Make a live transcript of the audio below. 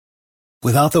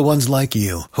Without the ones like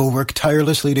you, who work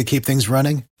tirelessly to keep things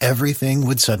running, everything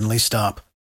would suddenly stop.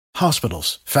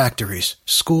 Hospitals, factories,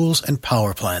 schools, and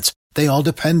power plants, they all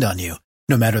depend on you.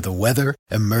 No matter the weather,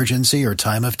 emergency, or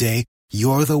time of day,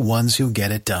 you're the ones who get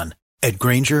it done. At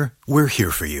Grainger, we're here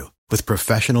for you with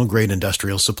professional-grade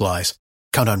industrial supplies.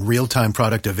 Count on real-time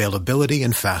product availability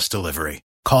and fast delivery.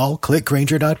 Call,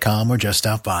 clickgrainger.com, or just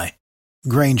stop by.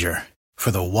 Grainger, for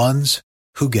the ones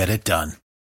who get it done.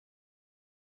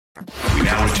 We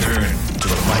now return to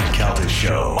the Mike Calta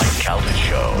Show. Mike Calta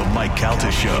Show. The Mike Calta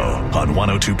Show on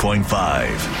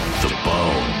 102.5 The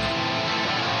Bone.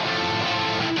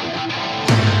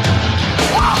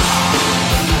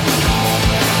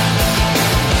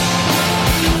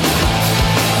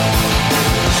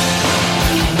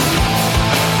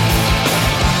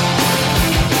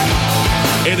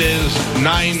 It is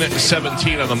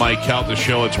 9:17 on the Mike Calta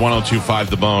Show. It's 102.5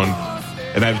 The Bone.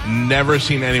 And I've never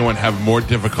seen anyone have more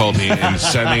difficulty in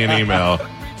sending an email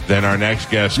than our next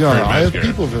guest, Yeah, Kurt I have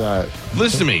Metzger. people for that.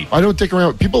 Listen to me. I don't dick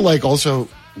around. People like also,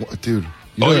 dude.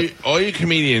 All you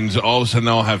comedians, all of a sudden,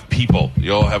 all have people.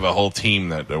 You all have a whole team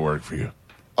that work for you.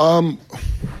 What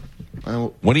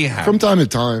do you have? From time to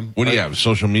time. What do you have?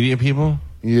 Social media people?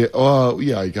 Yeah,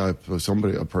 I got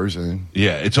a person.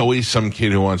 Yeah, it's always some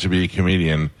kid who wants to be a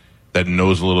comedian that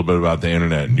knows a little bit about the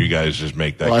internet, and you guys just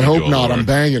make that. Well, I hope not. I'm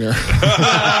banging her.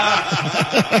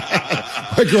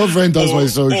 My girlfriend does my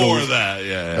socials. Or that,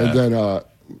 yeah. And then,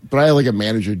 but I have like a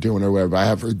manager doing it or whatever. I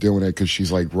have her doing it because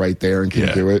she's like right there and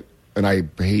can do it. And I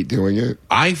hate doing it.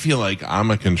 I feel like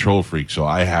I'm a control freak, so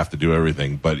I have to do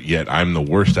everything, but yet I'm the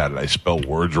worst at it. I spell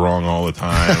words wrong all the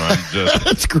time. I'm just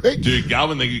That's great. Dude,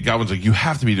 Galvin's like, you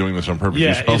have to be doing this on purpose.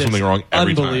 You spell something wrong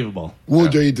every unbelievable. time. Well,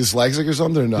 are you dyslexic or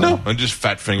something or no? No, I'm just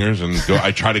fat fingers and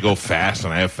I try to go fast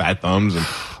and I have fat thumbs and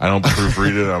I don't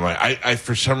proofread it. I'm like, I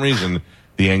for some reason,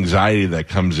 the anxiety that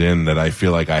comes in that I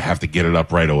feel like I have to get it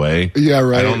up right away. Yeah,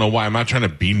 right. I don't know why. I'm not trying to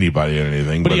beat anybody or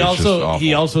anything, but he it's just awful.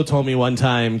 He also told me one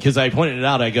time, because I pointed it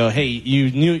out, I go, hey,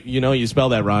 you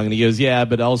spelled that wrong. And he goes, yeah,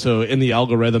 but also in the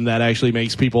algorithm that actually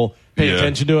makes people pay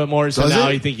attention to it more. So does now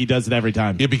it? I think he does it every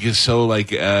time. Yeah, because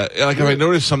if I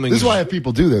notice something... This is why I have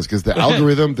people do this, because the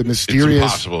algorithm, the mysterious...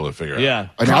 It's impossible to figure out. Yeah.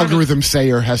 An algorithm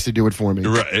sayer has to do it for me.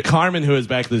 Right. Carmen, who is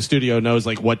back in the studio, knows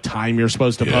like what time you're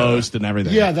supposed to post and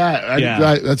everything. Yeah,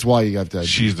 that's why you have to...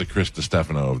 She's the Chris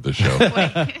DiStefano of the show.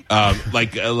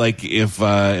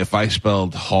 If I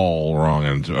spelled hall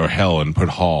wrong or hell and put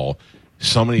hall,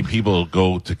 so many people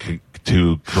go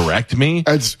to correct me.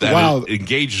 It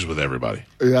engages with everybody.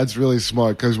 That's really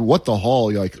smart, because what the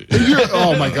hall? You're like,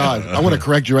 oh my God, I want to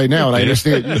correct you right now, and I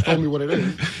understand. You just told me what it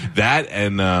is. That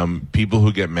and people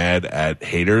who get mad at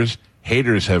haters.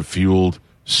 Haters have fueled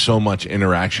so much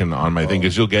interaction on my thing,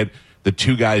 because you'll get the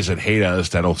two guys that hate us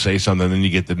that'll say something, then you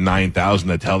get the 9,000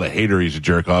 that tell the hater he's a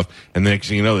jerk off, and the next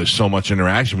thing you know, there's so much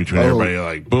interaction between everybody.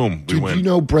 Like, boom, we win. Do you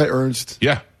know Brett Ernst?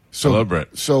 Yeah, I love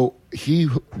Brett. So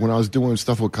when I was doing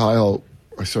stuff with Kyle,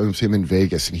 I saw him in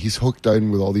Vegas, and he's hooked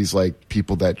in with all these like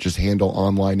people that just handle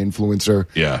online influencer.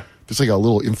 Yeah, there's like a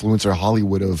little influencer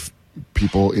Hollywood of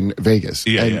people in Vegas.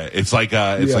 Yeah, it's like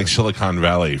like Silicon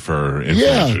Valley for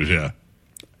influencers. Yeah.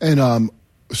 And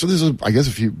so this is, I guess,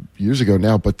 a few years ago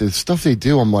now, but the stuff they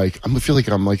do, I feel like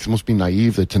I'm like supposed to be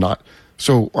naive to not.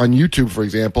 So on YouTube, for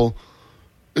example,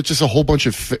 it's just a whole bunch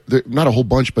of not a whole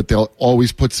bunch, but they'll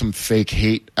always put some fake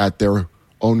hate at their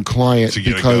own client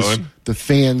because the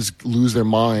fans lose their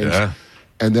minds,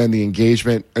 and then the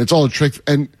engagement, and it's all a trick.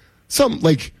 And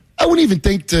I wouldn't even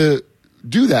think to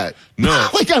do that. No,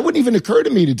 it wouldn't even occur to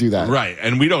me to do that. Right,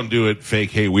 and we don't do it fake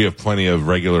hate. We have plenty of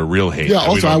regular real hate. Yeah.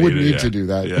 Also, I wouldn't need to do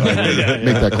that.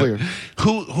 Make that clear.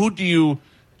 Who do you?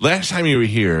 Last time you were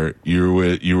here, you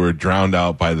were drowned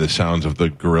out by the sounds of the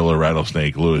gorilla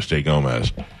rattlesnake, Louis J.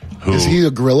 Gomez. Is he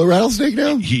a gorilla rattlesnake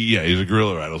now? He's a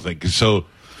gorilla rattlesnake. So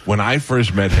when I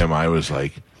first met him, I was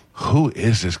like, "Who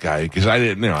is this guy?" Because I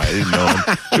didn't know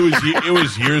him. It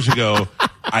was years ago.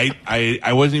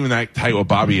 I wasn't even that tight with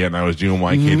Bobby yet, and I was doing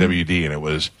YKWd, and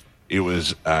it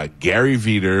was Gary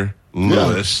Veeder,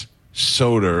 Lewis,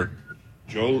 Soder,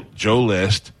 Joe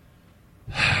List,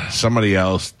 somebody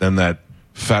else, then that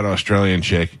fat Australian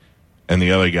chick, and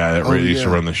the other guy that used to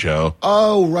run the show.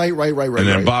 Oh, right. And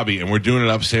then Bobby, and we're doing it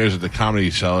upstairs at the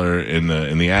Comedy Cellar in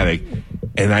the attic.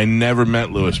 And I never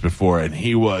met Lewis before, and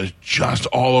he was just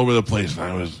all over the place. And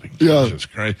I was like, Jesus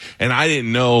Christ. And I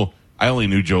didn't know, I only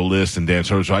knew Joe List and Dan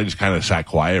Soder, so I just kind of sat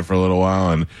quiet for a little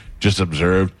while and just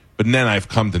observed. But then I've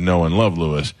come to know and love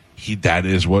Lewis. That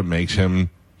is what makes him,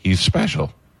 he's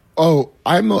special. Oh,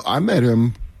 I met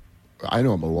him, I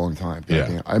know him a long time.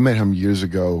 I met him years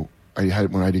ago. I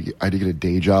had to get a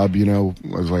day job, I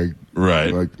was like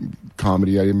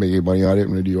comedy. I didn't make any money on it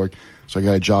in New York. So I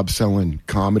got a job selling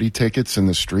comedy tickets in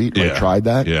the street. And I tried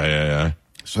that. Yeah.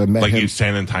 So I met him. Like you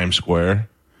stand in Times Square?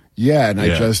 Yeah,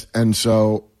 and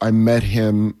so I met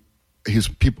him. He's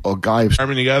a guy.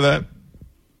 Carmen, you got that?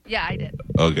 Yeah, I did.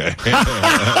 Okay.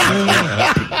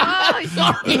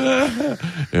 Oh,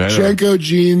 sorry. Janko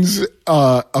jeans,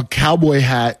 a cowboy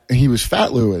hat, and he was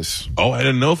Fat Louis. Oh, I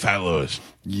didn't know Fat Louis.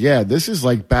 Yeah, this is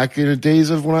like back in the days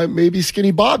of when I maybe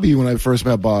Skinny Bobby when I first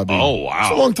met Bobby. Oh, wow.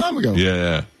 It's a long time ago.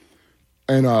 Yeah.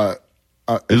 And it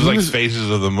was like Faces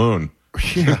of the Moon.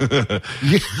 Yeah.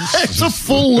 It's a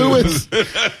full Louis.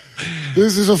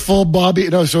 This is a full Bobby.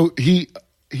 No, so he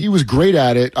was great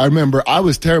at it. I remember I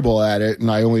was terrible at it, and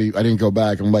I didn't go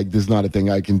back. I'm like, this is not a thing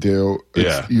I can do.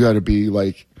 You got to be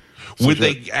like. Would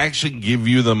they actually give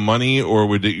you the money, or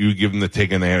would you give them the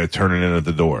ticket and they had to turn it in at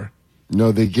the door?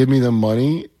 No, they give me the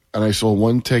money, and I sold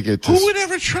one ticket. Who would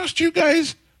ever trust you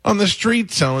guys on the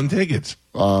street selling tickets?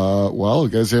 Well, I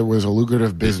guess it was a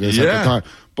lucrative business at the time.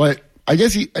 But I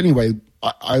guess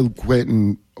I quit,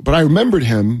 but I remembered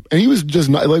him, and he was just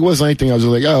not, like, wasn't anything. I was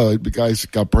like, oh, the guy's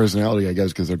got personality, I guess,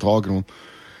 because they're talking to him.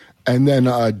 And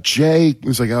then Jay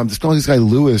was like, I'm just calling this guy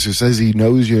Lewis, who says he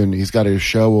knows you, and he's got a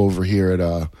show over here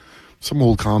at some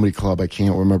old comedy club. I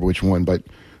can't remember which one, but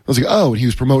I was like, oh, and he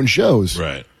was promoting shows.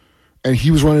 Right. And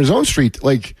he was running his own street.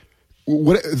 Like,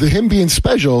 him being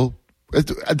special,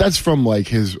 that's from, like,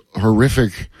 his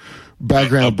horrific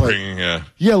background. Upbringing,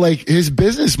 yeah, like, his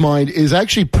business mind is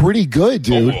actually pretty good,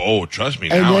 dude. Oh, trust me,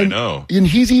 now I know. And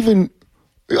he's even,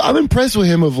 I'm impressed with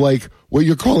him of, like, what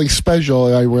you're calling special,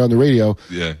 we're on the radio.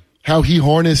 Yeah. How he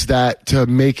harnessed that to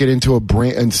make it into a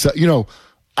brand. And, so,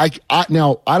 I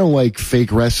don't like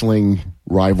fake wrestling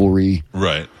rivalry.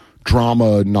 Right.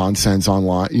 Drama nonsense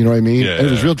online. You know what I mean? Yeah, and it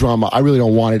was real drama. I really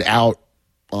don't want it out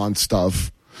on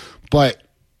stuff. But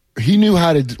he knew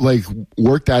how to, like,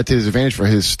 work that to his advantage for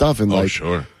his stuff. And, like,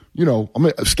 sure.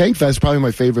 Skankfest is probably my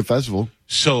favorite festival.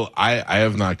 So I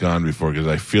have not gone before because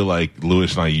I feel like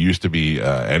Lewis and I used to be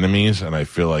enemies, and I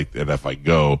feel like that if I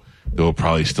go, there will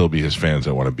probably still be his fans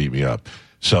that want to beat me up.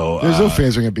 So there's no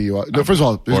fans that are going to beat you up. No, first of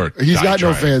all, he's got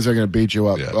no fans that are going to beat you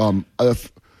up. Yeah.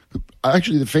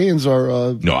 Actually, the fans are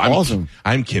awesome.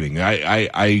 I'm kidding.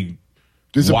 I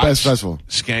this is the best festival.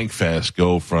 Skankfest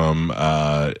go from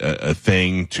a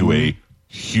thing to a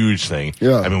huge thing.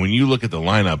 Yeah. I mean, when you look at the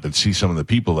lineup and see some of the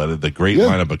people the great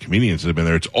lineup of comedians that have been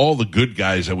there, it's all the good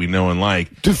guys that we know and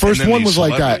like. The first one was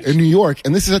like that in New York,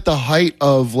 and this is at the height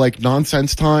of, like,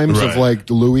 nonsense times of, like,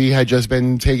 Louis had just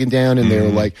been taken down, and they were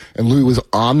like, and Louis was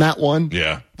on that one.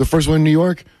 Yeah. The first one in New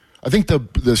York. I think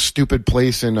the stupid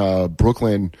place in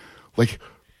Brooklyn, like,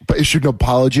 but issued an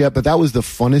apology yet, but that was the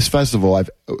funnest festival it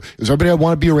was everybody I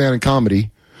want to be around in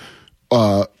comedy.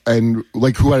 And,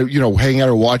 like, who I, hang out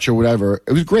or watch or whatever.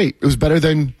 It was great. It was better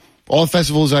than all the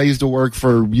festivals I used to work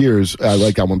for years. I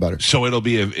like that one better. So it'll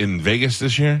be in Vegas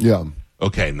this year? Yeah.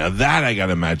 Okay, now that I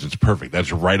gotta imagine it's perfect.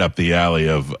 That's right up the alley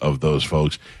of those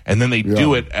folks. And then they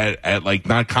do it at like,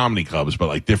 not comedy clubs, but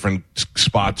like different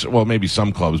spots. Well, maybe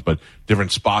some clubs, but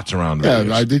different spots around Vegas.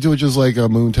 Yeah, they do it just like a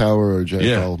Moon Tower or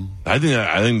JFL. I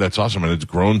think that's awesome, and it's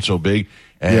grown so big.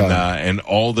 And and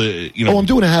all the I'm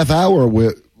doing a half hour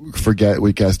with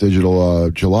Gas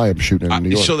Digital July. I'm shooting in New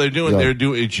York. So they're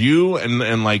doing it's you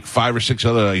and like 5 or 6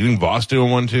 other. I think Voss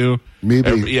doing one too.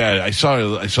 Maybe. I saw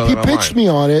that. He pitched me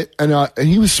on it, and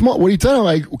he was smart. What he did,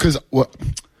 like, because I want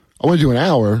to do an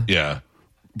hour. Yeah.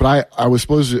 But I was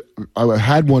supposed to. I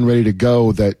had one ready to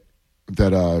go that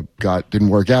didn't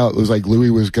work out. It was like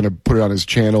Louis was going to put it on his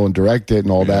channel and direct it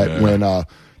and all that. When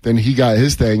then he got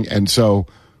his thing, and so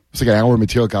it's like an hour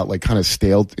material got, like, kind of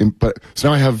stale. So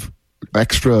now I have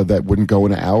extra that wouldn't go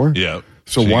in an hour. Yeah.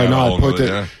 So why not put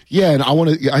that? Yeah, and I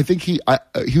want to. I think he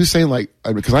was saying, like,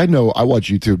 because I watch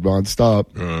YouTube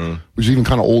nonstop, which is even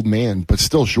kind of old man, but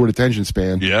still short attention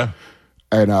span. Yeah.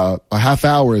 And a half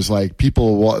hour is like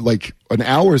like an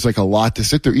hour is like a lot to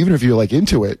sit there, even if you're, like,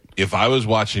 into it. If I was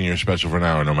watching your special for an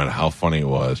hour, no matter how funny it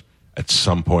was, at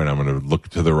some point I'm going to look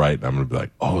to the right and I'm going to be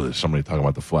like, oh, there's somebody talking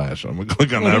about The Flash. I'm going to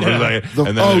click on that for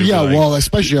a second. Well,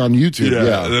 especially on YouTube.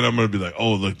 Yeah. And then I'm going to be like,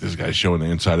 oh, look, this guy's showing the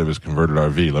inside of his converted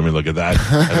RV. Let me look at that.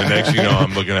 And the next thing you know,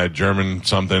 I'm looking at German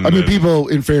something. I mean, people,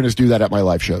 in fairness, do that at my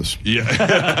live shows. Yeah.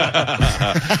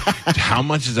 How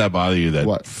much does that bother you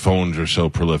that phones are so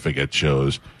prolific at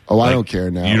shows? Oh, like, I don't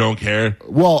care now. You don't care?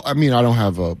 Well, I mean, I don't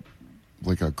have a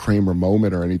Kramer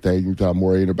moment or anything that I'm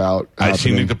worried about. I've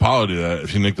seen Nick DiPaolo do that.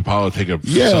 I've seen Nick DiPaolo take a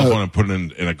cell phone and put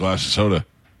it in a glass of soda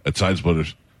at Side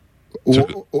Splitters.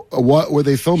 What were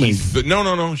they filming?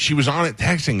 No. She was on it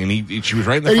texting, and she was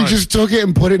right in the and front. he just took it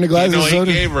and put it in a glass of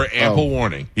soda? He gave her ample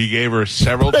warning. He gave her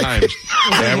several times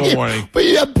ample warning. But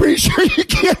I'm pretty sure you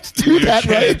can't do that,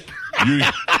 right?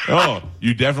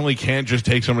 You definitely can't just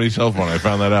take somebody's cell phone. I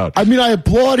found that out. I mean, I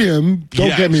applaud him.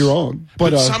 Don't get me wrong.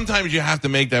 But sometimes you have to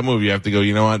make that move. You have to go,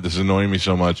 you know what? This is annoying me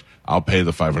so much. I'll pay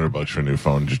the $500 for a new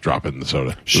phone. Just drop it in the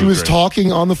soda. She was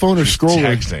talking on the phone or scrolling?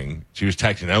 Texting. She was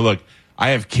texting. Now, look, I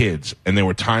have kids, and there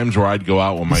were times where I'd go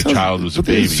out when my child was a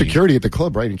baby. Security at the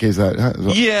club, right? In case that.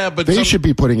 Yeah, but they should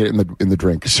be putting it in the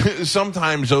drink.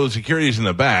 Sometimes those security's in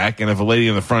the back, and if a lady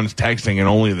in the front's texting and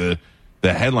only the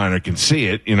headliner can see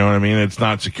it, you know what I mean? It's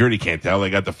not security can't tell.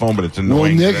 They got the phone, but it's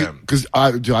annoying to them. Because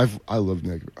I love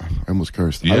Nick. I almost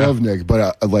cursed. Yeah. I love Nick,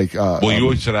 but well, you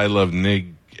always said I love Nick,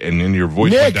 and then your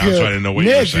voice went down, so I didn't know what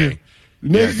you were saying.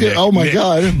 Nick, oh my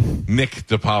God. Nick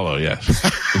DiPaolo, yes.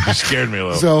 It scared me a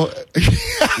little. So,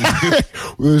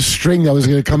 the string that was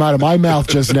going to come out of my mouth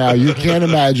just now, you can't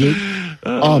imagine.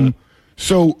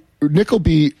 So, Nick will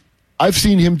be, I've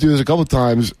seen him do this a couple of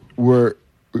times where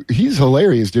he's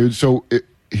hilarious, dude. So,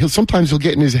 he'll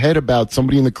get in his head about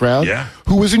somebody in the crowd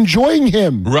who was enjoying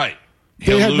him. Right.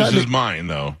 He'll lose his mind,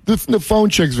 though. The phone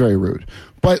chick's very rude.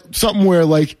 But something where,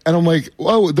 and I'm like,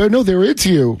 whoa, they're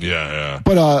into you. Yeah.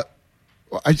 But,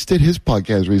 I just did his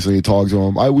podcast recently. Talked to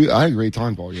him. I had a great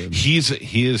time, Paul. He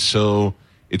is so.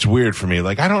 It's weird for me.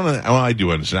 I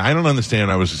do understand. I don't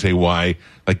understand. I was to say why.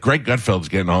 Greg Gutfeld's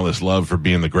getting all this love for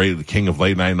being the king of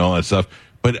late night and all that stuff.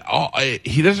 But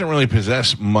he doesn't really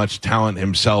possess much talent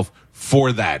himself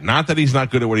for that. Not that he's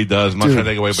not good at what he does. I'm not trying to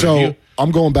take away. But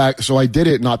I'm going back. So I did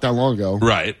it not that long ago.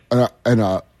 Right. And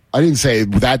I didn't say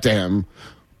that to him,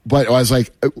 but I was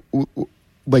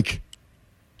like.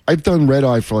 I've done Red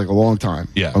Eye for a long time.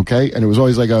 Yeah. Okay. And it was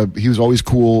always he was always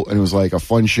cool, and it was a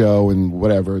fun show and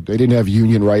whatever. They didn't have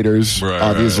union writers,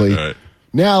 obviously. Right.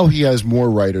 Now he has more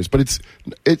writers, but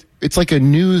it's like a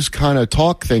news kind of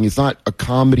talk thing. It's not a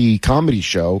comedy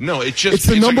show. No, it's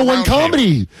the number one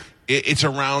comedy. It's a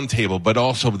round table, but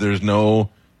also there's no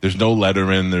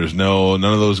Letterman. There's none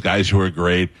of those guys who are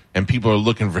great, and people are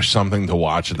looking for something to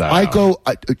watch that.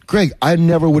 Greg, I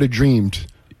never would have dreamed.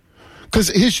 Because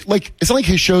it's not like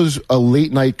his show's a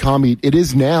late night comedy. It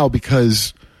is now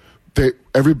because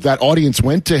that audience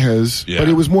went to his, but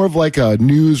it was more of a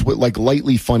news with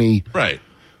lightly funny. Right.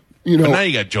 But now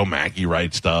you got Joe Mackey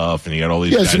write stuff, and you got all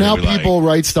these. Yeah, guys so now people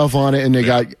write stuff on it, and they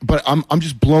got. But I'm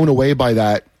just blown away by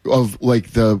that of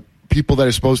the people that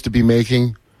are supposed to be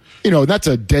making. That's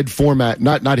a dead format.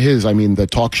 Not his. I mean, the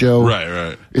talk show.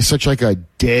 Right. Is such a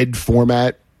dead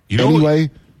format. Anyway.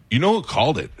 You know who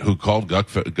called it? Who called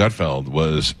Gutfeld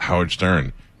was Howard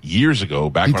Stern years ago.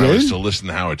 Back when I was still listening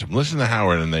to Howard. I'm listening to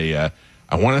Howard, and they. I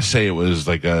want to say it was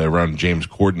around James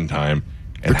Corden time.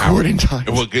 And Corden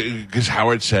time. Well, because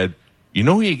Howard said, "You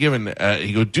know who you're giving?"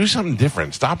 He goes, "Do something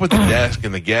different. Stop with the desk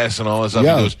and the guests and all that stuff."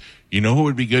 Yeah. He goes, "You know who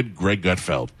would be good? Greg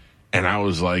Gutfeld." And I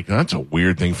was like, "That's a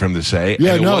weird thing for him to say."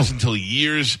 Yeah, and it wasn't until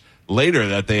years later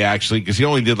that they actually, because he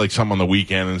only did some on the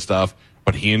weekend and stuff.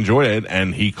 But he enjoyed it,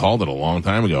 and he called it a long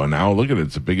time ago. And now look at it;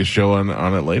 it's the biggest show on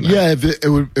it late night. Yeah, if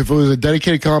it was a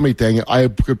dedicated comedy thing, I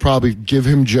could probably give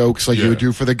him jokes you would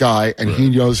do for the guy, and he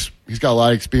knows he's got a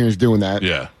lot of experience doing that.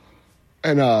 Yeah,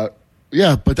 and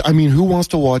but I mean, who wants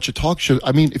to watch a talk show?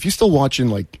 I mean, if you're still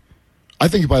watching, I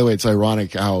think by the way, it's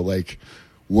ironic how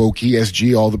woke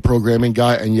ESG, all the programming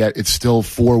guy, and yet it's still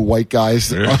 4 white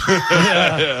guys.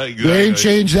 Exactly. They ain't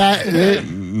changed that. It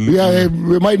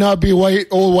might not be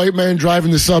old white man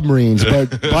driving the submarines,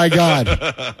 but by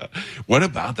God. What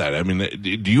about that? I mean,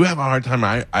 do you have a hard time?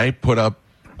 I put up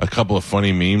a couple of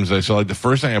funny memes. I saw the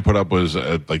first thing I put up was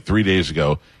 3 days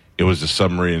ago. It was a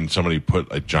submarine, and somebody put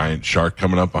a giant shark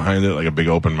coming up behind it, a big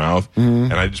open mouth.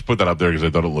 Mm-hmm. And I just put that up there because I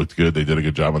thought it looked good. They did a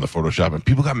good job on the Photoshop, and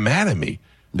people got mad at me.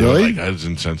 They were like, "That's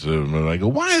insensitive." And I go,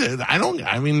 "Why? I don't.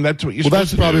 I mean, that's what you're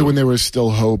supposed to do." Well, that's probably when there was still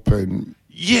hope, and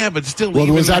but still. Well,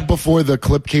 was that before the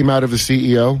clip came out of the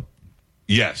CEO?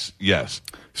 Yes.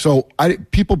 So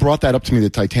people brought that up to me, the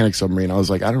Titanic submarine. I was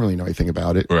like, I don't really know anything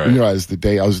about it. Right. As the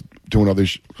day I was doing other,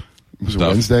 was it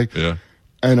Wednesday? Yeah.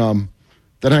 And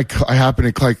then I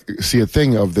happened to see a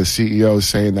thing of the CEO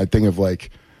saying that thing of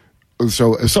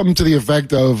so something to the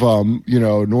effect of,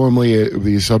 normally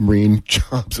the submarine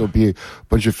jobs will be a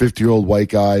bunch of 50-year-old white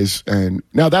guys. And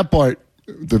now that part,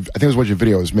 I think I was watching a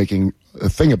video, was making a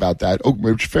thing about that. Oh,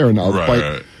 which fair enough.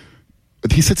 Right.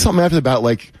 But he said something after about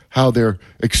how they're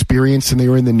experienced and they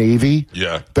were in the Navy.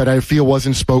 Yeah. That I feel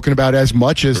wasn't spoken about as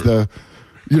much as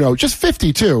just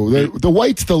 50 too. The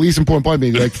white's the least important part of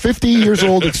me. 50 years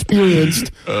old,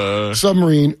 experienced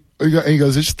submarine. And he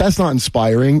goes, that's not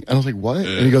inspiring. And I was like, what?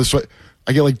 And he goes, so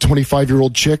I get like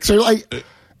 25-year-old chicks. Or like,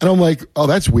 and I'm like, oh,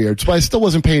 that's weird. So I still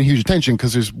wasn't paying huge attention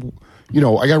because there's, I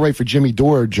got to write for Jimmy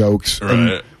Dore jokes.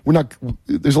 Right. And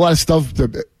there's a lot of stuff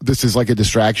that this is like a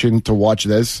distraction to watch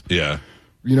this. Yeah.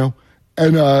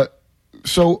 And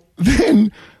so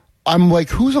then I'm like,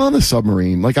 who's on the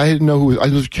submarine? Like, I didn't know who. I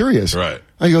was curious. Right.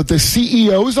 I go, the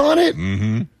CEO's on it?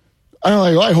 Mm-hmm. I'm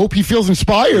like, I hope he feels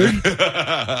inspired.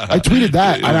 I tweeted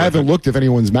that, and I haven't looked if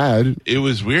anyone's mad. It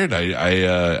was weird.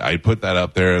 I put that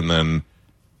up there, and then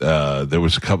there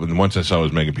was a couple. And once I saw it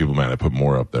was making people mad, I put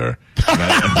more up there.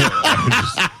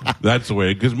 That's the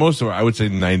way, because most of I would say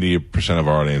 90% of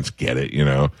our audience get it,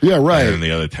 Yeah, right. And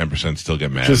the other 10% still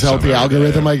get mad. Just help the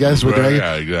algorithm, I guess. Right,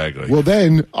 yeah, exactly. Well,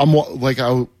 then I'm like,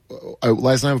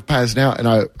 last night I was passing out, and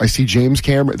I see James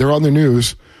Cameron. They're on the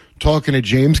news talking to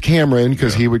James Cameron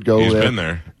because he would go He's there. Been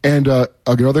there. And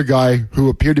another guy who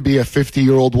appeared to be a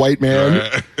 50-year-old white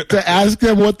man to ask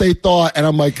them what they thought. And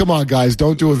I'm like, come on, guys,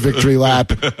 don't do a victory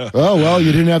lap. Oh, well,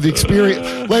 you didn't have the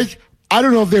experience. Like, I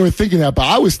don't know if they were thinking that, but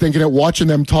I was thinking it watching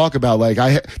them talk about, like,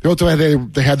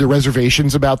 they had the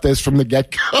reservations about this from the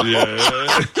get-go.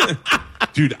 Yeah.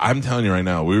 Dude, I'm telling you right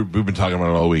now, we've been talking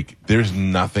about it all week. There's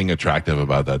nothing attractive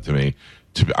about that to me.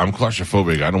 I'm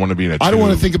claustrophobic. I don't want to be in a tube. I don't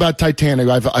want to think about Titanic.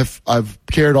 I've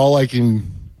cared all I can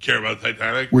care about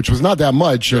Titanic, which was not that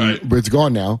much, but it's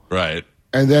gone now. Right.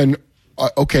 And then,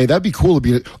 okay, that'd be cool to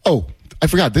be. Oh, I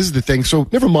forgot. This is the thing. So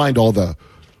never mind all the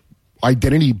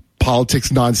identity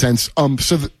politics nonsense.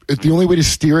 So the only way to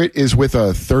steer it is with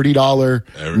a $30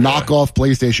 knockoff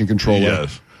PlayStation controller.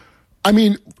 Yes. I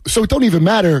mean, so it don't even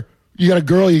matter. You got a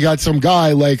girl, you got some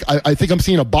guy. Like, I think I'm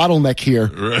seeing a bottleneck here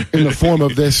in the form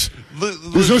of this.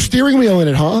 There's no steering wheel in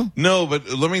it, huh? No, but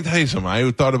let me tell you something. I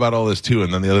thought about all this too,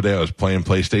 and then the other day I was playing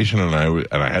PlayStation, and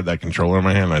I had that controller in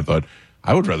my hand, and I thought,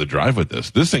 I would rather drive with this.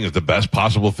 This thing is the best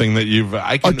possible thing that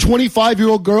a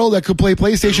 25-year-old girl that could play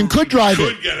PlayStation could drive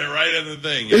it. Could get it right in the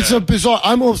thing. Yeah. It's a bizarre.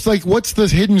 I'm almost like, what's the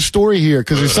hidden story here?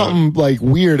 Because there's something like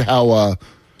weird how.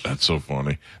 That's so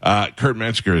funny. Kurt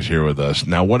Metzger is here with us.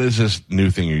 Now, what is this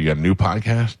new thing? You got a new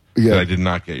podcast? Yeah. I did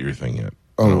not get your thing yet.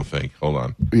 I don't think. Hold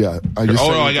on. Yeah. I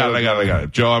got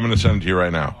it. Joe, I'm going to send it to you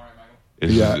right now.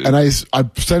 And I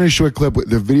sent a short clip.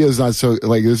 The video's not so,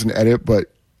 like, there's an edit,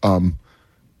 but, so,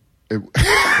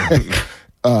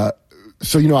 I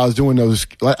was doing those,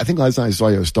 I think last night I saw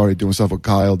you started doing stuff with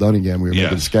Kyle Dunnigan. We were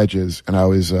making sketches, and I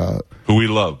was, who we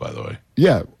love, by the way.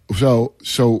 Yeah. So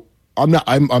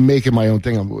I'm making my own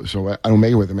thing. So I don't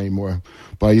make it with him anymore,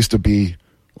 but I used to be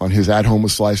on his At Home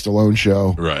with Sly Stallone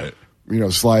show. Right.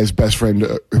 Sly's best friend,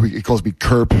 he calls me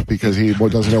Kerp because he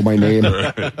doesn't know my name.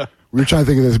 Right. We were trying to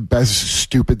think of this best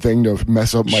stupid thing to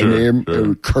mess up my name.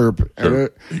 Sure. Kerp. And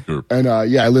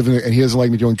I live in it, and he doesn't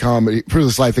like me doing comedy.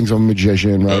 First, Sly thinks I'm a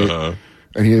magician, right? Uh-huh.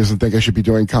 And he doesn't think I should be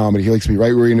doing comedy. He likes me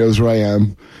right where he knows where I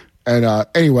am. And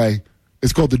anyway,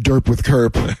 it's called The Derp with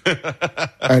Kerp.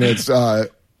 And it's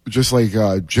just like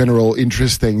general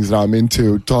interest things that I'm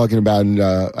into talking about, and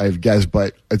I have guests,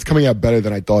 but it's coming out better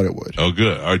than I thought it would. Oh,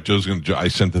 good. All right, I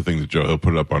sent the thing to Joe. He'll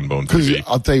put it up on Bone TV.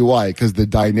 I'll tell you why. Because the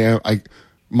dynamic,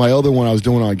 my other one I was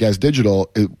doing on Guest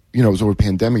Digital, it was over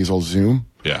pandemic. It's all Zoom.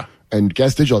 Yeah. And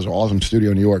Guest Digital is an awesome studio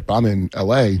in New York, but I'm in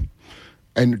LA.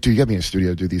 And you get me in a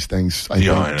studio to do these things, I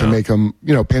think, to make them,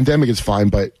 pandemic is fine,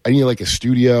 but I need like a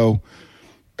studio,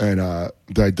 and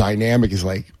the dynamic is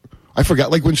like, I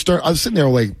forgot, like when Stern, I was sitting there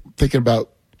like thinking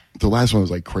about the last one was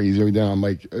like crazy every day. I'm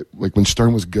like when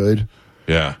Stern was good.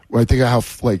 Yeah. When I think of how,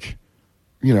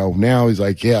 now he's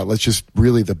like, yeah, let's just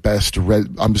really the best.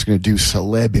 I'm just going to do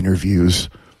celeb interviews.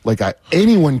 Like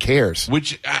anyone cares.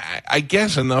 Which I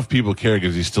guess enough people care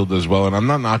because he still does well. And I'm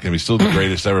not knocking him. He's still the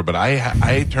greatest ever. But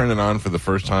I turned it on for the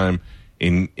first time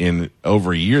in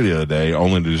over a year the other day,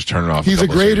 only to just turn it off. He's a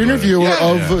great interviewer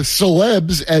of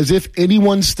celebs, as if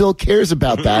anyone still cares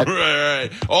about that.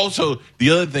 Right. Also,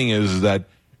 the other thing is that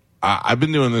I've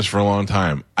been doing this for a long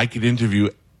time. I could interview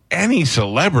any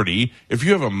celebrity. If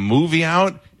you have a movie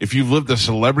out, if you've lived a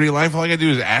celebrity life, all I got to do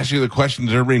is ask you the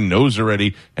questions everybody knows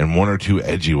already, and one or two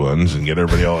edgy ones, and get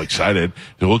everybody all excited.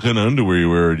 So what kind of underwear you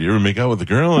wear? Do you ever make out with a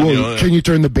girl? Well, can you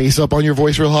turn the bass up on your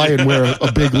voice real high and wear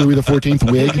a big Louis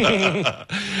XIV wig? Do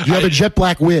you have a jet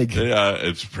black wig? Yeah,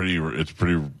 it's pretty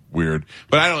weird.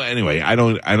 But I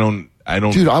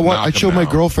don't. Dude, I showed my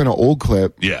girlfriend an old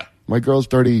clip. Yeah. My girl's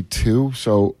 32,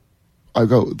 so I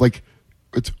go like.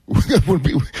 When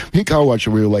me and Kyle watched it,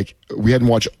 we hadn't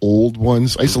watched old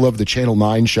ones. I used to love the Channel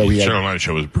 9 show he had. Channel 9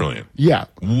 show was brilliant. Yeah.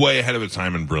 Way ahead of its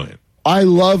time and brilliant. I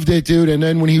loved it, dude. And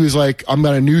then when he was like, I'm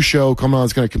got a new show coming on,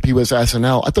 it's going to compete with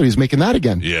SNL, I thought he was making that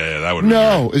again. Yeah, that would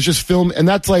No, it's just film. And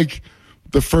that's like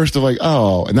the first of like,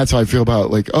 oh, and that's how I feel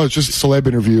about like, oh, it's just celeb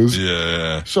interviews.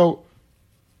 Yeah. So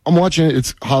I'm watching it.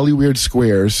 It's Hollywood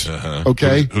Squares.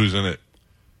 Okay. Who's in it?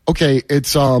 Okay.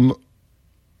 It's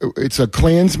a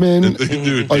Klansman,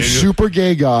 Dude, a super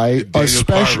gay guy, a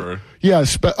special,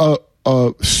 Carver.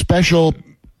 a special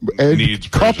ed Needs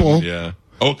couple. person, yeah.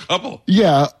 Oh, couple.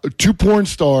 Yeah, 2 porn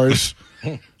stars,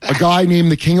 a guy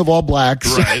named the King of All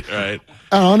Blacks. Right.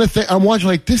 I'm watching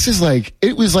like this is like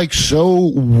it was like so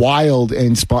wild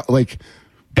and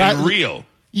And real.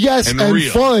 Yes, and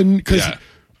real. fun because Yeah.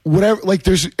 whatever. Like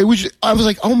I was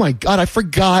like, oh my god,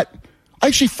 I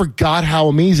actually forgot how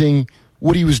amazing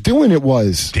what he was doing it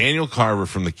was. Daniel Carver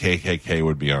from the KKK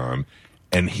would be on,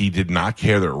 and he did not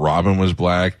care that Robin was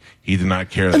black. He did not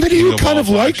care that And then King he of kind all of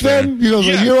like Blacks there. them. He goes,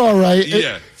 Yeah. like, you're all right.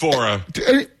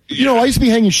 Yeah, I used to be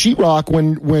hanging sheetrock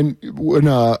when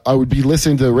I would be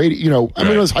listening to the radio. I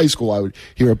mean, it was high school. I would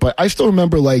hear it, but I still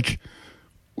remember like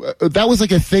that was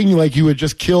like a thing. Like you would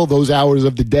just kill those hours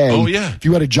of the day. Oh, yeah. If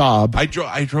you had a job. I drove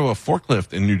a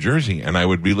forklift in New Jersey, and I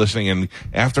would be listening. And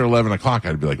after 11 o'clock,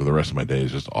 I'd be like, well, the rest of my day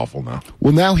is just awful now.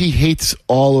 Well, now he hates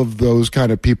all of those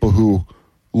kind of people who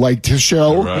liked his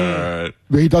show. Right.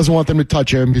 He doesn't want them to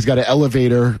touch him. He's got an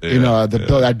elevator in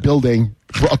that building,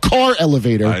 a car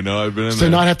elevator. I know. I've been in to there.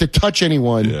 not have to touch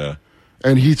anyone. Yeah.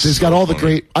 And he's got all the funny.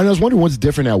 great. I was wondering what's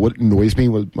different now. What annoys me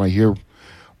when I hear,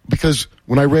 because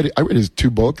when I read his 2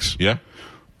 books. Yeah.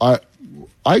 I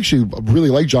actually really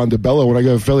like John DeBello when I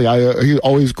go to Philly. He's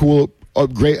always cool,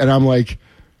 great, and I'm like,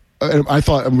 I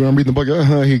thought when I'm reading the book,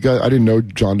 I didn't know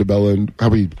John DeBello and how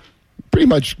he pretty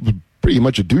much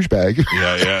a douchebag.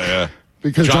 Yeah.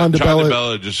 Because John John DeBello,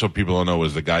 DeBello, just so people don't know,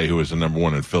 was the guy who was the number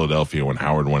 1 in Philadelphia when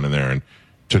Howard went in there and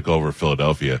took over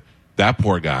Philadelphia. That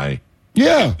poor guy.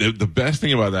 yeah, The best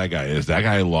thing about that guy is that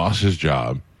guy lost his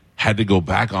job, had to go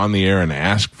back on the air and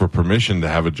ask for permission to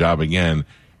have a job again.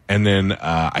 And then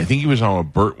I think he was on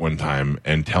with Bert one time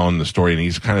and telling the story, and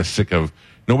he's kind of sick of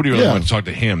nobody really wants to talk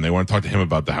to him. They want to talk to him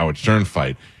about the Howard Stern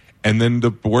fight. And then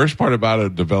the worst part about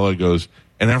it, DeBella goes,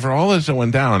 and after all this that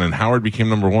went down and Howard became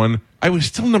number 1, I was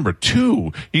still number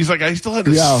 2. He's like, I still had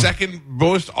the second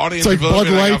most audience. it's like Bud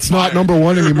Light's not number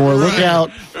 1 anymore. Look out.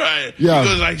 Right. Yeah. He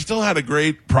goes, I still had a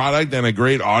great product and a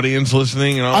great audience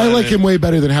listening. And all I that. like him way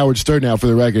better than Howard Stern now, for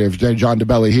the record. If John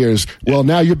DeBello hears, well,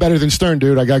 now you're better than Stern,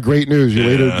 dude. I got great news. You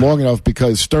waited long enough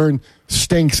because Stern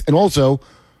stinks. And also,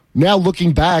 now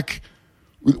looking back,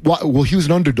 well, he was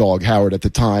an underdog, Howard, at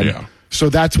the time. Yeah. So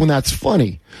that's when that's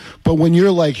funny. But when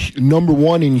you're like number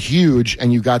 1 and huge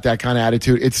and you got that kind of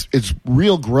attitude, it's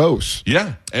real gross.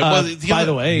 Yeah. By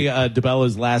the way,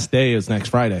 DeBella's last day is next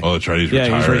Friday. Oh, that's right. He's Yeah,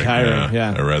 retiring. he's retiring,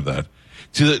 yeah. I read that.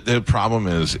 See, the problem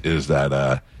is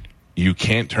that you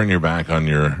can't turn your back on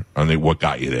what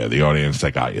got you there, the audience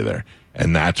that got you there.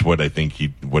 And that's what I think he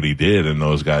did. And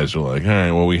those guys were like, all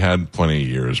right, well, we had plenty of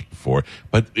years before.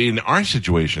 But in our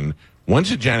situation, once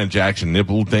the Janet Jackson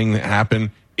nipple thing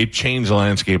happened, it changed the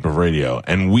landscape of radio.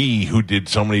 And we, who did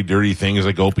so many dirty things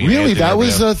like Opie and Really? Anthony, That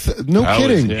was no that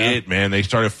kidding. was it, man. They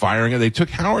started firing it. They took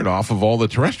Howard off of all the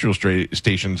terrestrial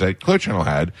stations that Clear Channel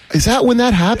had. Is that when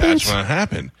that happened? That's when it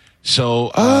happened. So,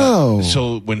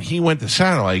 so when he went to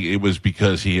satellite, it was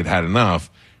because he had enough.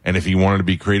 And if he wanted to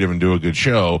be creative and do a good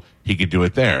show, he could do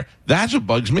it there. That's what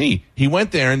bugs me. He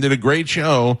went there and did a great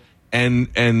show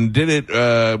and did it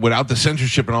without the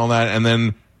censorship and all that. And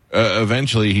then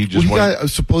eventually he just got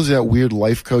supposedly that weird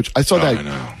life coach. I saw that. I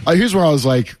know. Here's where I was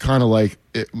like, kind of like,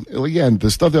 again, the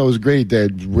stuff that was great,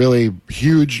 that really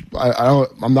huge.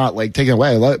 I'm not like taking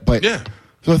away, but yeah.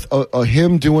 So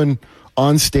him doing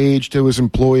on stage to his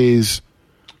employees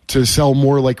to sell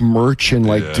more like merch and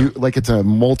like do like it's a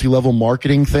multi-level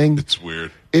marketing thing. It's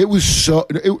weird. It was so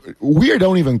weird.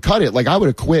 Don't even cut it. Like I would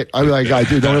have quit. I'd be like,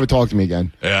 dude, don't ever talk to me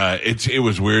again. It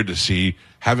was weird to see,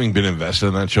 having been invested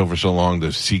in that show for so long,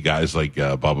 to see guys like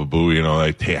Baba Booey,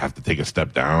 like have to take a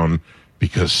step down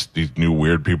because these new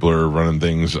weird people are running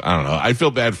things. I don't know. I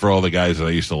feel bad for all the guys that I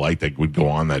used to like that would go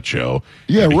on that show.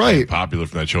 Yeah, and became right. Popular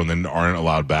from that show and then aren't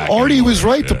allowed back. Artie anymore. was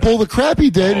right to pull the crap he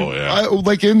did. Oh, yeah.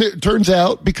 It turns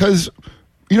out because.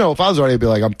 If I was Artie, I'd be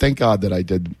like, thank God that I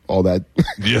did all that.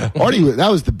 Yeah. Artie, that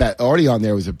was the best. Artie on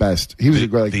there was the best. He was the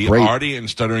great. Artie and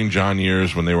Stuttering John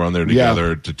years when they were on there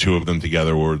together, the two of them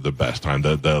together were the best time.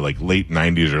 The like late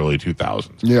 90s, early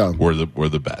 2000s. Yeah. Were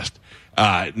the best.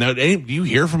 Now, do you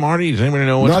hear from Artie? Does anybody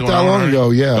know what's Not going that on? long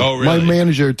ago, yeah. Oh, really? My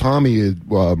manager, Tommy,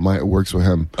 works with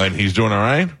him. And he's doing all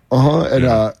right?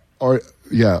 And,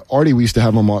 Artie, we used to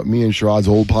have him on, me and Sherrod's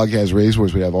old podcast,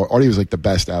 Racehorse, we'd have Artie was like the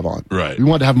best to have on. Right. We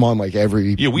wanted to have him on like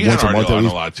every we once had a month Artie at on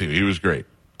least. a lot too. He was great.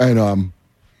 And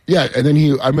Yeah, and then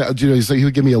he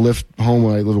would give me a lift home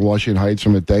when I lived in Washington Heights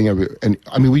from a thing, and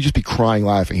I mean, we'd just be crying,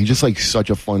 laughing. He's just like such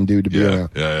a fun dude to be around.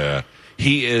 Yeah.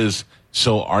 He is.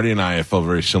 So Artie and I felt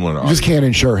very similar to Artie. You just can't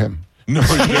insure him. No,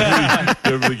 you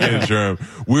definitely can't insure him.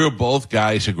 We were both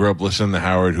guys who grew up listening to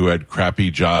Howard, who had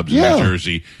crappy jobs in New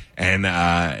Jersey, and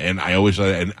I always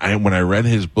when I read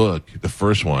his book, the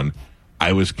first one,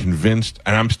 I was convinced,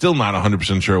 and I'm still not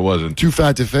 100% sure it wasn't. Too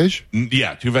Fat to Fish?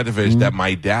 Yeah, Too Fat to Fish, that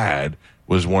my dad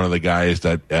was one of the guys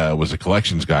that was a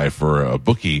collections guy for a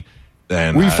bookie.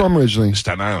 And, where you from originally?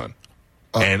 Staten Island.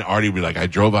 And Artie would be like, I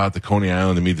drove out to Coney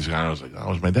Island to meet this guy, and I was like, that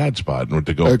was my dad's spot, and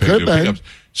to go pick up.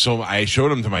 So I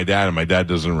showed him to my dad, and my dad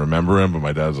doesn't remember him, but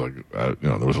my dad's like,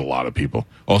 there was a lot of people.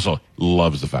 Also,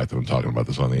 loves the fact that I'm talking about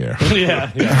this on the air. Yeah.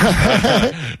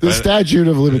 The statute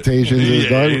of limitations is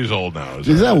done. He's old now.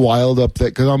 Is that wild up there?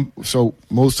 Because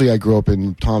mostly I grew up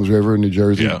in Toms River in New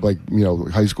Jersey,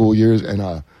 high school years,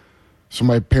 and so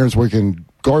my parents work in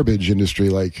garbage industry,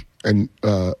 and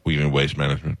we mean waste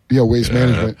management. Yeah, waste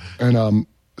management. And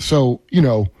so,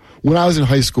 when I was in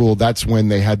high school, that's when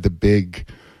they had the big,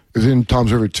 it was in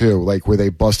Toms River too, where they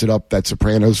busted up that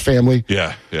Sopranos family.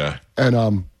 Yeah.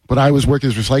 And but I was working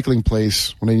at this recycling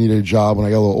place when I needed a job when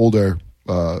I got a little older.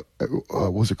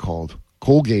 What was it called?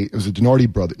 Colgate. It was a Donardi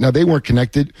brother. Now they weren't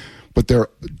connected, but their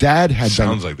dad had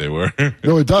Sounds like they were.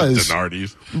 No, it does.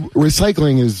 Donardis.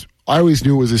 Recycling is, I always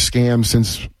knew it was a scam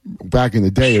since back in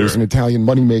the day. Sure. It was an Italian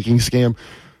money-making scam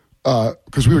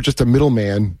because we were just a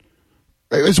middleman.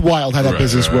 It's wild how that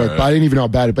business worked, but I didn't even know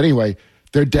about it. But anyway,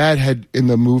 their dad had in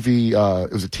the movie,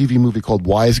 it was a TV movie called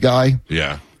Wise Guy.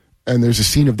 Yeah. And there's a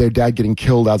scene of their dad getting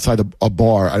killed outside a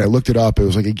bar. And I looked it up. It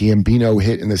was like a Gambino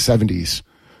hit in the 70s.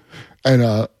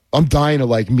 And I'm dying to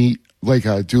meet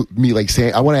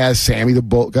Sam. I want to ask Sammy the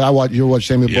Bull. You ever watch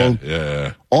Sammy the Bull?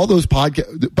 Yeah. All those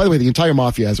podcasts. By the way, the entire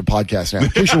mafia has a podcast now.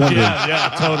 In case you're wondering.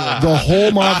 Yeah, totally. The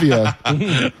whole mafia.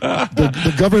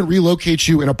 the government relocates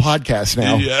you in a podcast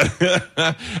now.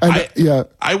 Yeah.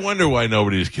 I wonder why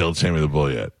nobody's killed Sammy the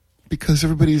Bull yet. Because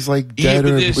everybody's dead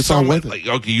or it's not worth it.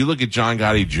 Okay, you look at John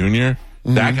Gotti Jr.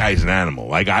 That guy's an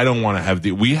animal. I don't want to have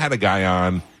we had a guy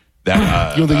on.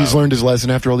 That, you don't think he's learned his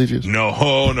lesson after all these years?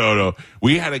 No.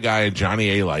 We had a guy,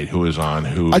 Johnny A-Light, who was on.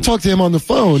 Who I talked to him on the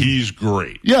phone. He's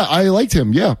great. Yeah, I liked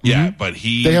him. Yeah, but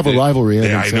they have a rivalry.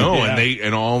 I know,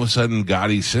 and all of a sudden,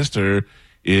 Gotti's sister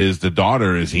is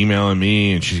emailing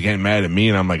me, and she's getting mad at me,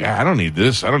 and I'm like, I don't need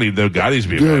this. I don't need the Gotti's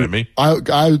being mad at me.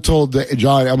 I told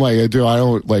John, I'm like, dude, I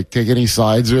don't take any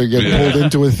sides or get pulled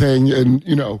into a thing, and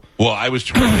Well, I was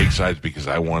trying to take sides because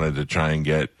I wanted to try and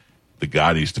get the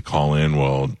Gottis to call in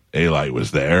while A-Light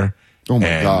was there. Oh,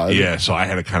 my God. Yeah, so I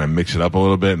had to kind of mix it up a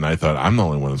little bit, and I thought, I'm the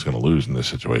only one that's going to lose in this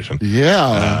situation.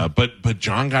 Yeah. But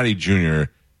John Gotti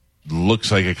Jr.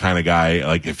 looks like a kind of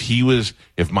guy,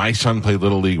 if my son played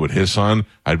Little League with his son,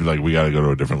 I'd be like, we got to go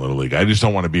to a different Little League. I just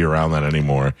don't want to be around that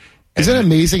anymore. Isn't that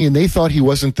amazing? And they thought he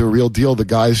wasn't the real deal. The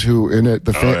guys who in it,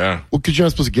 yeah. Well, because you're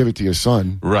not supposed to give it to your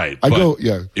son, right?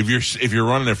 If you're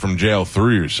running it from jail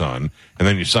through your son, and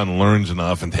then your son learns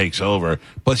enough and takes over,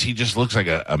 plus he just looks like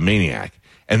a maniac.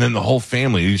 And then the whole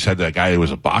family, you said that guy who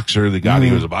was a boxer, the guy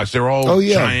who was a boxer, they're all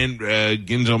giant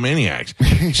Ginzo maniacs.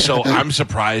 So I'm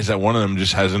surprised that one of them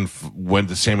just hasn't went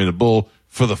to Sammy the Bull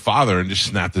for the father and just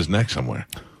snapped his neck somewhere.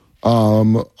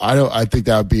 I think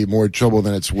that would be more trouble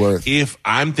than it's worth. If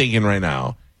I'm thinking right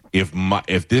now, if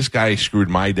this guy screwed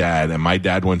my dad and my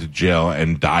dad went to jail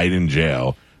and died in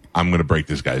jail, I'm going to break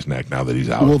this guy's neck now that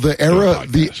he's out. Well, the era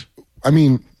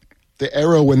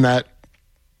when that,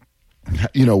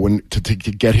 when to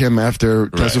get him after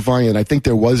testifying, and I think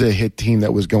there was a hit team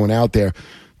that was going out there.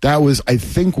 That was, I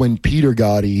think, when Peter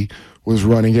Gotti was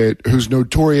running it, who's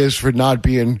notorious for not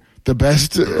being the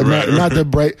best, not the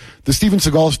bright. The Steven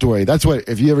Seagal story. That's what.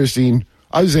 If you ever seen,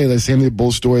 I would say the Sammy the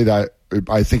Bull story that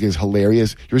I think is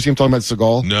hilarious. You ever see him talking about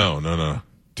Seagal? No.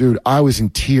 Dude, I was in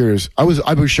tears. I was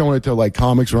showing it to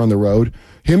comics or on the road.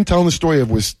 Him telling the story of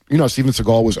Steven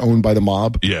Seagal was owned by the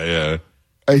mob. Yeah.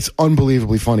 It's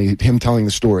unbelievably funny. Him telling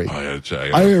the story. Oh, yeah,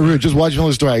 I just watching all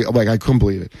the story. I couldn't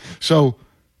believe it. So.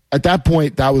 At that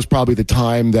point, that was probably the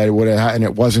time that it would have, and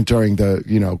it wasn't during the,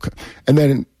 and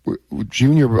then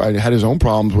Junior had his own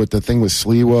problems with the thing with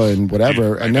Sliwa and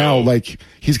whatever, and now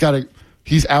he's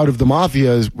out of the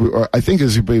mafia, or I think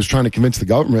he was trying to convince the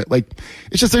government.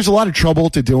 It's just there's a lot of trouble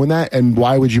to doing that, and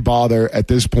why would you bother at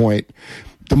this point?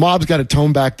 The mob's got to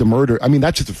tone back the murder. I mean,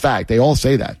 that's just a fact. They all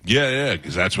say that. Yeah,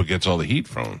 because that's what gets all the heat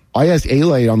from him. I asked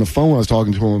A-Light on the phone when I was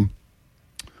talking to him.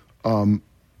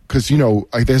 Because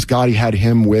I guess Gotti had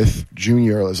him with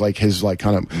Junior as his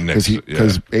kind of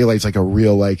because A-Light's a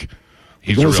real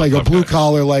he's a blue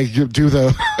collar do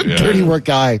the dirty work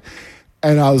guy,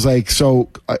 And I was like, it's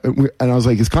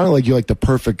kind of like you're like the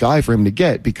perfect guy for him to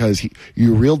get because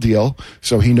you're a real deal.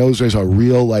 So he knows there's a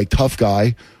real like tough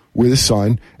guy with his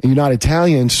son, and you're not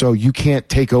Italian, so you can't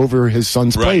take over his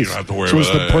son's place. You don't have to worry so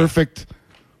about it's the perfect.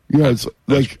 It's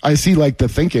like I see like the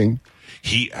thinking.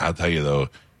 I'll tell you though,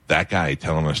 that guy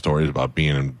telling us stories about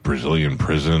being in Brazilian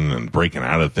prison and breaking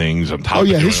out of things on top. Oh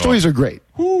yeah, his stories are great.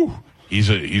 Whew.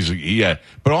 Yeah.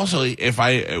 But also,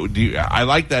 I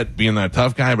like that being that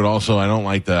tough guy, but also I don't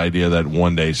like the idea that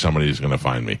one day somebody's going to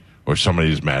find me or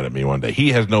somebody's mad at me one day. He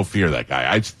has no fear, that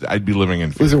guy. I'd be living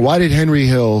in fear. Listen, why did Henry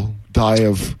Hill die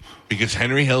of? Because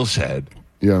Henry Hill said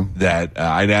Yeah. that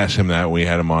I'd asked him that when we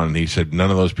had him on, and he said none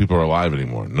of those people are alive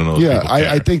anymore. None of those people care.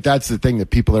 I think that's the thing,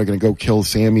 that people are going to go kill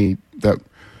Sammy.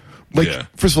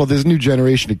 First of all, there's a new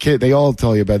generation of kid. They all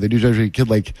tell you about the new generation of kid.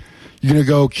 Like, you're going to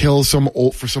go kill some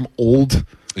old.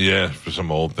 Yeah, for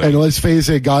some old thing. And let's face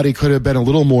it, Gotti could have been a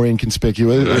little more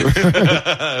inconspicuous.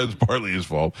 It's partly his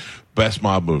fault. Best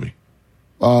mob movie.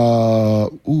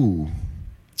 Ooh.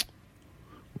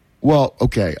 Well,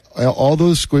 okay. All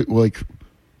those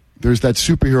there's that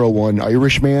superhero one,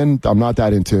 Irishman. I'm not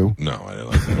that into. No, I didn't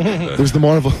like that. There's the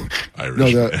Marvel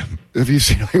Irishman. Have you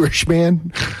seen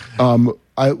Irishman?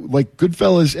 I like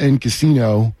Goodfellas and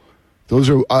Casino. Those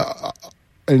are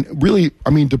and really, I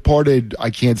mean, Departed. I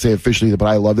can't say officially, but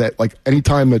I love that. Like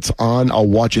anytime it's on, I'll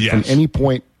watch it from any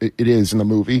point it is in the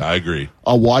movie. I agree.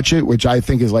 I'll watch it, which I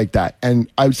think is like that.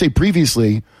 And I would say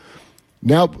previously.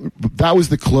 Now, that was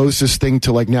the closest thing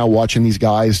to like now watching these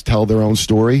guys tell their own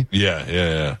story.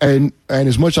 Yeah. And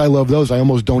as much as I love those, I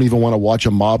almost don't even want to watch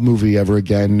a mob movie ever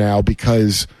again now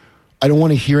because I don't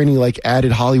want to hear any like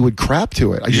added Hollywood crap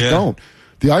to it. I just don't.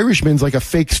 The Irishman's like a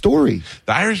fake story.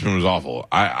 The Irishman was awful.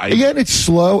 Again, it's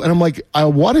slow, and I'm like, I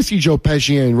want to see Joe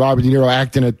Pesci and Robert De Niro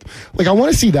acting it. Like, I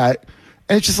want to see that.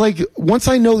 And it's just like, once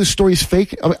I know the story's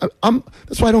fake,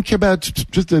 that's why I don't care about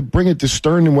just to bring it to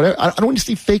Stern and whatever. I don't want to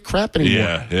see fake crap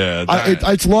anymore. Yeah.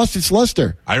 It's lost its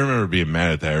luster. I remember being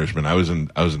mad at the Irishman. I was in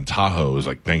Tahoe. It was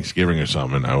like Thanksgiving or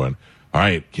something. And I went, all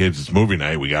right, kids, it's movie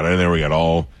night. We got in there. We got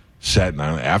all set. And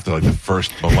after like the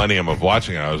first millennium of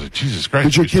watching it, I was like, Jesus Christ.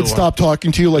 Did your kids stop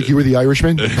talking to you like you were the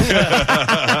Irishman?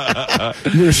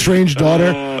 Your estranged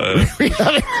daughter?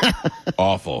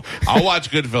 Awful. I'll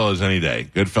watch Goodfellas any day.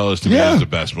 Goodfellas to me is the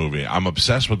best movie. I'm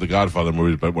obsessed with the Godfather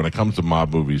movies, but when it comes to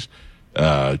mob movies,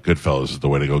 Goodfellas is the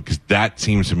way to go because that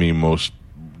seems to me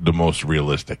the most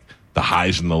realistic. The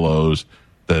highs and the lows.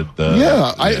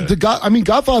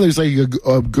 Godfather is like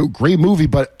a great movie,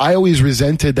 but I always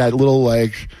resented that little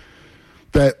like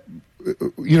that.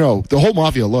 You know, the whole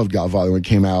mafia loved Godfather when it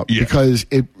came out because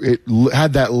it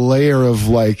had that layer of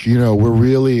like, you know, we're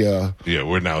really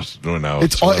we're now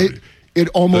it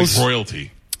almost like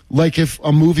royalty. Like if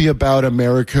a movie about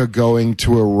America going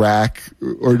to Iraq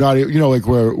or not, you know, like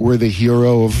we're the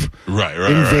hero of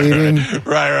invading,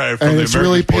 right, and it's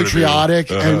really patriotic,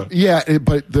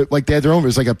 but like they had their own.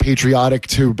 It's like a patriotic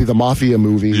to be the mafia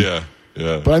movie, yeah.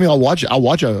 But I mean, I'll watch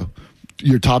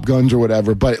your Top Guns or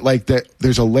whatever, but like that,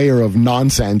 there's a layer of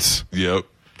nonsense. Yep.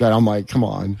 That I'm like, come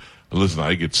on. Listen,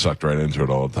 I get sucked right into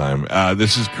it all the time.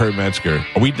 This is Kurt Metzger.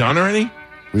 Are we done already?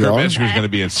 Kurt Metzger is going to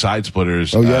be at Side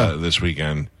Splitters this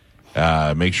weekend.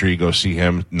 Make sure you go see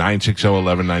him,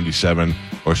 960-1197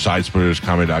 or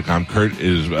sidesplitterscomedy.com. Kurt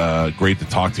is great to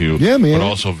talk to, man. But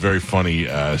also very funny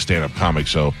stand-up comic,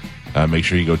 so make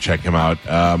sure you go check him out.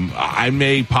 I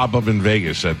may pop up in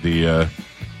Vegas at the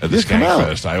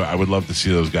Skankfest. I would love to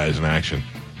see those guys in action.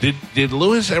 Did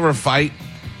Lewis ever fight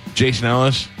Jason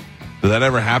Ellis? Did that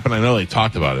ever happen? I know they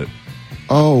talked about it.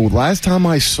 Oh, last time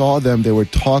I saw them, they were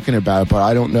talking about it, but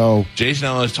I don't know. Jason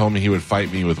Ellis told me he would fight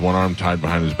me with one arm tied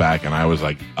behind his back, and I was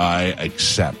like, I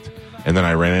accept. And then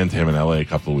I ran into him in L.A. a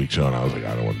couple of weeks ago, and I was like,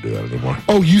 I don't want to do that anymore.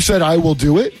 Oh, you said I will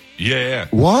do it? Yeah.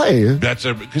 Why?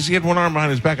 Because he had one arm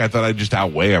behind his back. I thought I'd just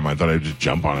outweigh him. I thought I'd just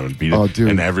jump on him and beat him. Oh, dude.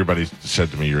 And everybody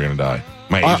said to me, you're going to die.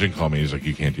 My agent called me. He's like,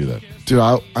 you can't do that. Dude,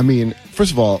 I mean,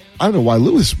 first of all, I don't know why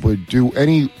Lewis would do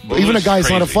any... Well, even Lewis a guy's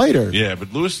not a fighter. Yeah,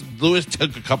 but Lewis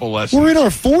took a couple lessons. We're in our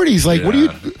 40s. Like, what do you...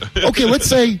 Okay, let's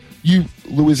say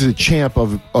Lewis is a champ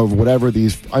of whatever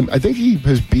these... I think he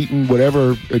has beaten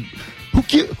whatever...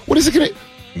 What is it going to...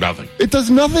 Nothing. It does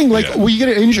nothing. Like, well, you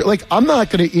get to injure... Like, I'm not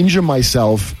going to injure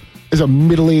myself as a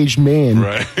middle-aged man.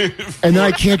 Right. And then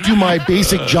I can't do my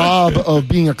basic job of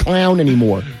being a clown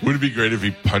anymore. Would it be great if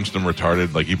he punched him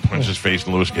retarded? Like, he punched his face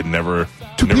and Lewis could never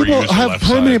people use the have left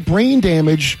permanent side. brain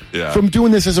damage from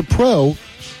doing this as a pro.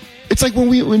 It's like when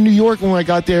we in New York, when I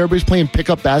got there, everybody's playing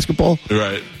pickup basketball.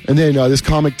 Right. And then this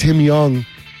comic, Tim Young,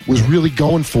 was really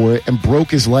going for it and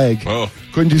broke his leg. Oh.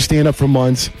 Couldn't do stand-up for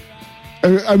months.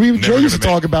 I mean, Jay used to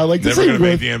talk about, like, this never ain't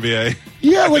going to worth... make the NBA.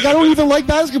 Yeah, like I don't even like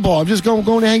basketball. I'm just going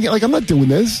to hang it. Like I'm not doing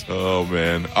this. Oh,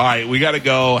 man. All right, we got to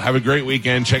go. Have a great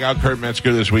weekend. Check out Kurt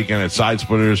Metzger this weekend at Side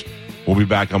Splitters. We'll be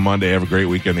back on Monday. Have a great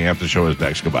weekend. The after show is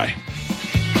next. Goodbye.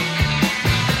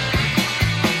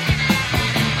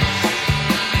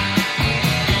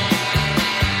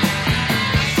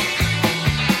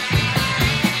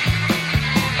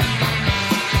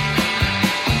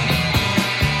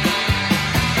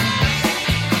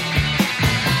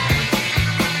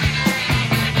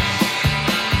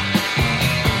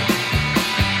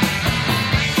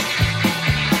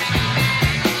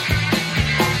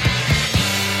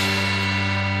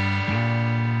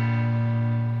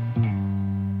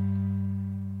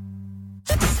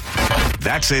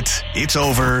 That's it. It's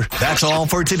over. That's all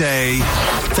for today.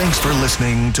 Thanks for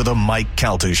listening to the Mike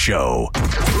Calta Show.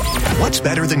 What's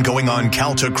better than going on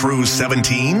Calta Cruise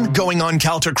 17? Going on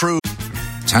Calta Cruise.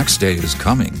 Tax day is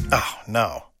coming. Oh,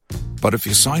 no. But if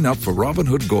you sign up for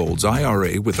Robinhood Gold's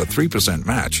IRA with a 3%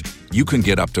 match, you can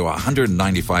get up to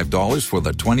 $195 for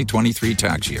the 2023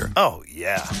 tax year. Oh,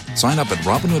 yeah. Sign up at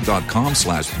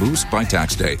Robinhood.com/boost by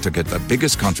tax day to get the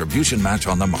biggest contribution match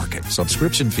on the market.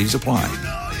 Subscription fees apply.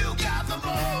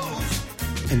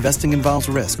 Investing involves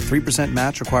risk. 3%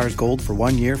 match requires gold for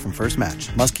 1 year from first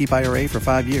match. Must keep IRA for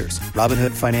 5 years.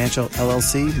 Robinhood Financial,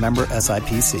 LLC, member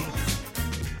SIPC.